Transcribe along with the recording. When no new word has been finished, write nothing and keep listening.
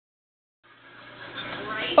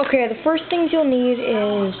Okay, the first things you'll need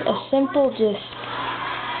is a simple just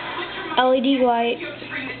LED light.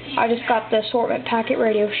 I just got the Assorted packet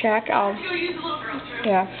Radio Shack.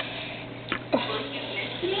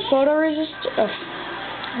 Photoresist,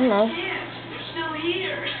 I don't know,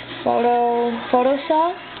 photo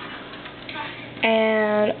cell,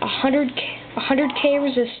 and 100K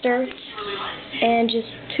resistor, and just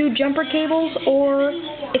 2 jumper cables. Or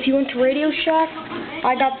if you went to Radio Shack,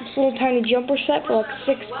 I got this little tiny jumper set for like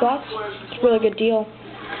 $6. It's a really good deal.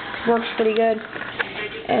 Works pretty good.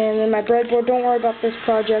 And then my breadboard, don't worry about this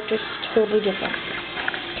project, it's totally different.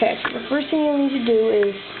 Okay, so the first thing you'll need to do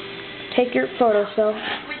is take your photo cell,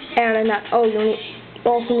 and you'll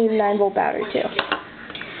also need a 9-volt battery too.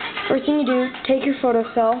 First thing you do, take your photo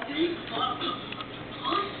cell,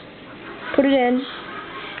 put it in.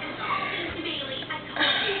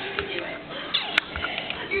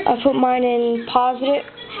 I put mine in positive,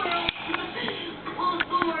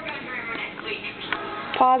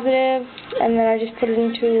 and then I just put it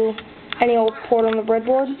into any old port on the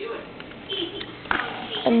breadboard.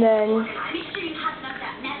 And then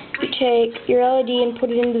you take your LED and put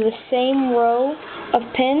it into the same row of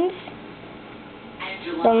pins.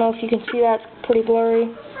 Don't know if you can see that, it's pretty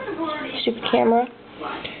blurry. Stupid camera.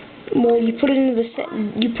 Well, you put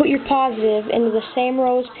your positive into the same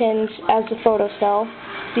row of pins as the photo cell.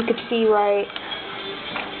 You could see right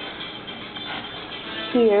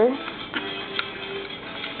here.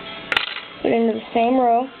 Put it into the same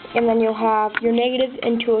row, and then you'll have your negative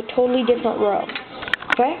into a totally different row.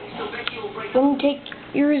 Okay? Then you take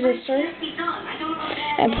your resistor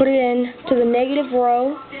and put it in to the negative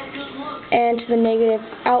row and to the negative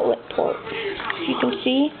outlet port. You can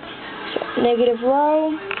see, so negative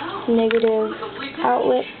row, negative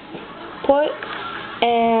outlet port,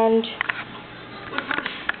 and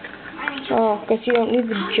I guess you don't need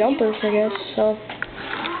the jumpers, I guess. So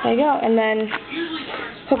there you go. And then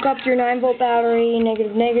hook up your 9-volt battery,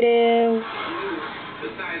 negative,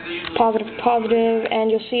 positive, and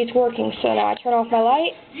you'll see it's working. So now I turn off my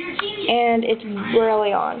light, and it's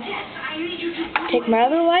barely on. Take my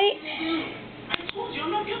other light,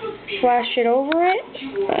 flash it over it.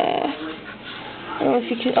 I don't know if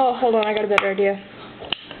you can. Oh, hold on, I got a better idea.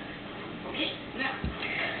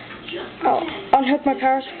 I'll unhook my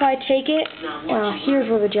power supply, take it. Here's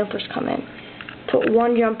where the jumpers come in. Put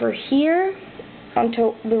one jumper here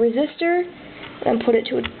onto the resistor, and put it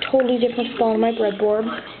to a totally different spot on my breadboard.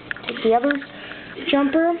 Take the other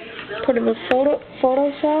jumper, put it in the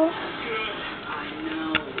photo cell,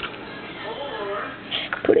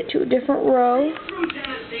 put it to a different row,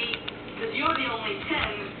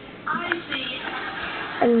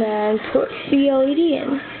 and then put the LED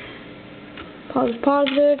in.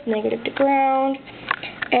 Positive, negative to ground,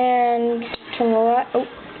 and turn the light. Oh,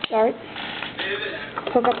 sorry.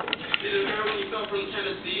 Hook up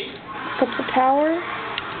the power.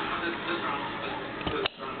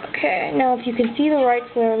 Okay, now if you can see the light's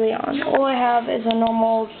clearly on. All I have is a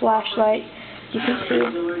normal flashlight. You can see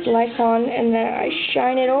the light's on, and then I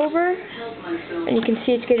shine it over, and you can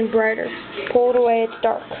see it's getting brighter. Pull it away, it's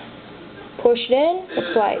dark. Push it in,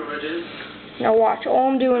 it's light. Now watch, all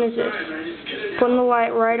I'm doing is this. Putting the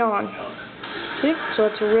light right on. See? So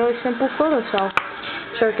it's a really simple photo cell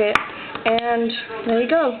circuit. And there you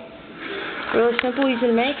go. Really simple, easy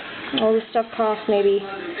to make. All this stuff costs maybe,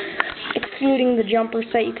 excluding the jumper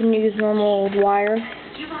set, you can use normal old wire.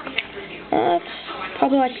 It's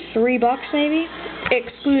probably like $3 maybe,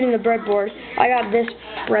 excluding the breadboard. I got this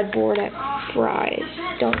breadboard at Fry's.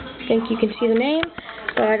 Don't think you can see the name,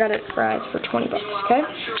 but I got it at Fry's for $20, okay?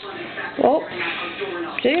 Well,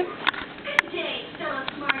 see?